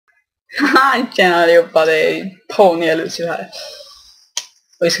Tjena allihopa, det är PwNy ElusiV här.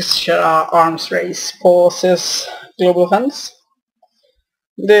 Och vi ska köra arms race på CSGO Offensive.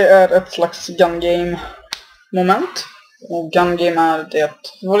 Det är ett slags gun game moment. Och gun game är det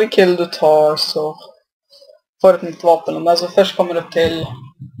att varje kill du tar så får du ett nytt vapen. Alltså först kommer du till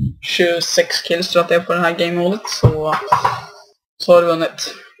 26 kills tror jag att det är på den här game modet, så har du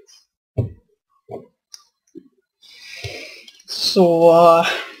vunnit. Så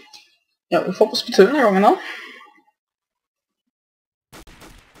ja, vi får hoppas på tur den här gången då.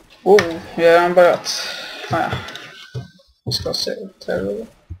 Vi har redan börjat. Ja. Vi ska se.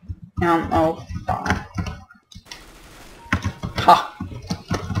 Ha!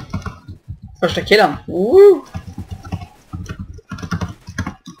 Första killen.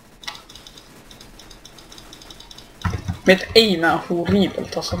 Mitt aim är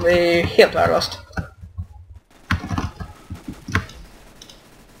horribelt alltså. Det är helt värdelöst.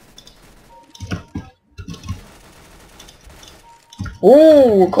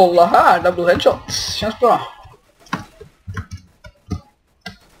 Kolla här, double headshot. Känns bra.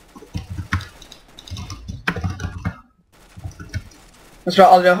 Jag tror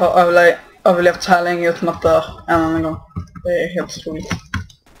jag aldrig har överlevt så här länge utan att dö en annan gång. Det är helt otroligt.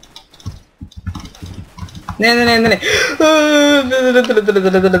 Nej.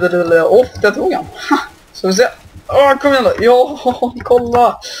 Det tog han. Så vi ser. Kom igen då. Ja,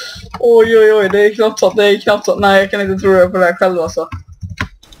 kolla. Oj, det är knappt så. Nej, jag kan inte tro det på det här själv alltså.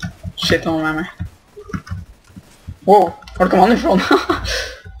 Shit, han var med mig. Wow, var kom han ifrån?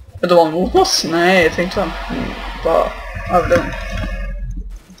 Det var en mot oss? Nej, jag tänkte väl. Bara överlevning.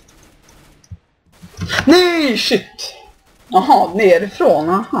 Nej, shit. Jaha, nerifrån.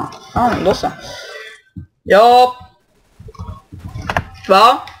 Aha. Ja, då så. Ja.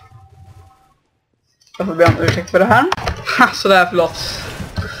 Va? Jag får be om ursäkt för det här. Sådär, förlåt.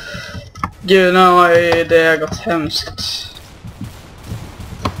 Gud, nu har det gått hemskt.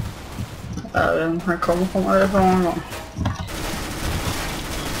 Den här kommer komma därifrån en gång.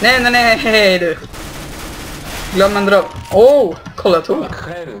 Nej, du. Glöm en dröm. Kolla, jag tog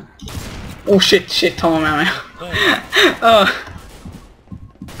den. Shit, han var med mig.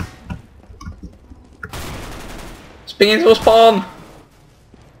 Spring inte på span.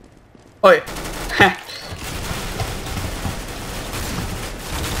 Oj.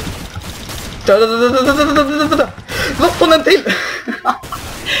 Lopp på den till.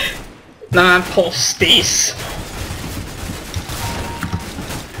 Nej men postis.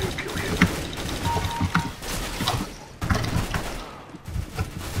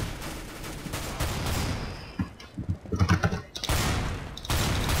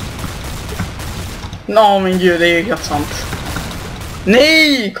 Men gud, det är ju helt sant.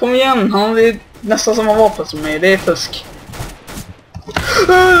 Nej, kom igen. Han är nästan samma vapen som mig. Det är fusk.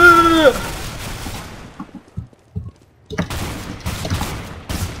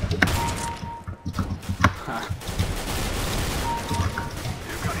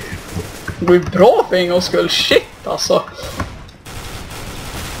 Det går ju bra för en gångs skull. Shit alltså.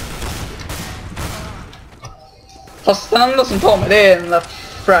 Fast den enda som tar mig, det är den där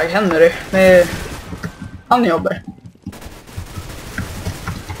Frag Henry. Det är... Han jobbar.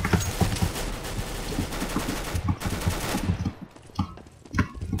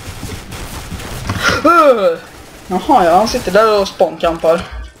 Jaha, ja, han sitter där och spånkampar.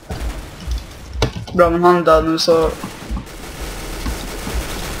 Bra, men han är död nu så...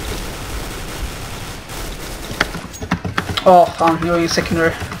 Fan, jag är ju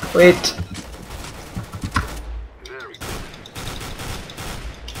secondary. Wait.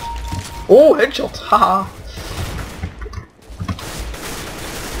 Headshot, haha.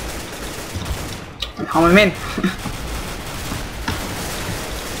 Han är min.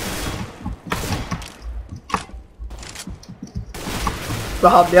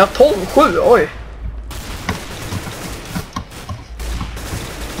 Vad hade jag? 12-7, oj.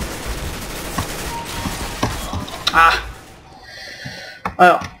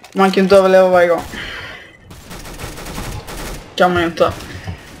 Ja, man kan inte överleva varje gång. Kan man inte.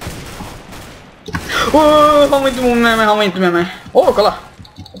 Han var inte med mig. Kolla.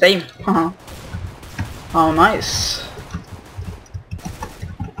 Ett aim. Nice.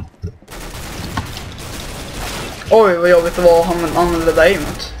 Oj, vad jobbigt det var att han använde det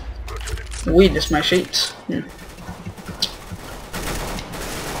aimet. Weed is my sheet.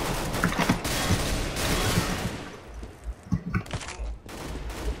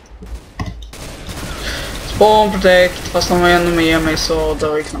 Spawn protect, fast han var ännu med mig så det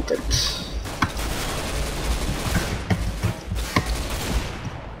var ju knappt ett.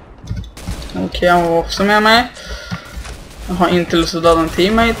 Okej, han var också med mig. Jag har inte lust att döda en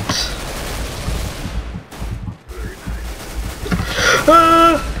teammate.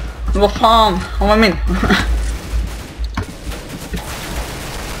 Vad fan? Han var min.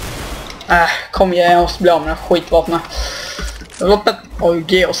 Kom igen, jag måste bli av med den skitvapnet. Loppet.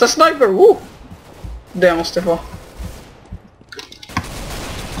 Oj, och så sniper. Det måste jag få.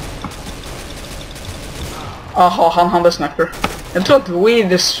 Aha, han hade sniper. Jag tror att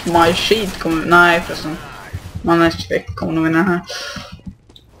with is my sheet kommer... Nej, förresten. Man är fick kommer nog vinna den här.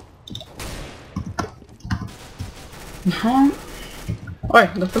 Jaha. Oj,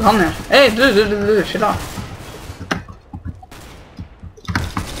 då föll han ner. Hej, du, chilla.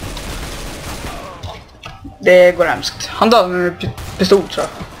 Det går hemskt. Han dödade med pistol, tror jag.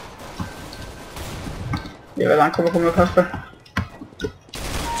 Jag vet, han kommer komma upp här för.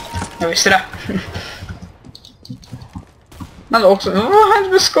 Jag visste det. Men också, vad hände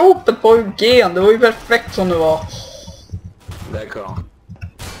med skopet på igen? Det var ju perfekt som det var. Det kom.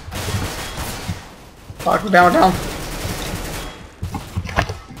 Tack, den.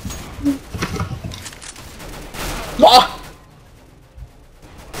 Va?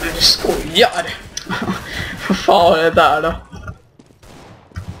 Men du skojar. Vad fan är det där då?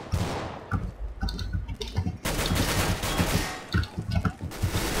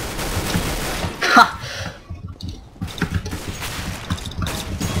 Ha!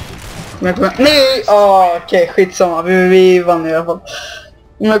 Nej! Okej, skitsamma. Vi vann i alla fall.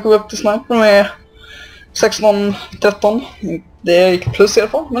 Jag kom upp till sniper med 16-13. Det gick plus i alla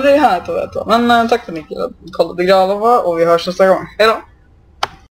fall, men det är här att veta. Men tack för att ni kollade, och vi hörs nästa gång. Hejdå!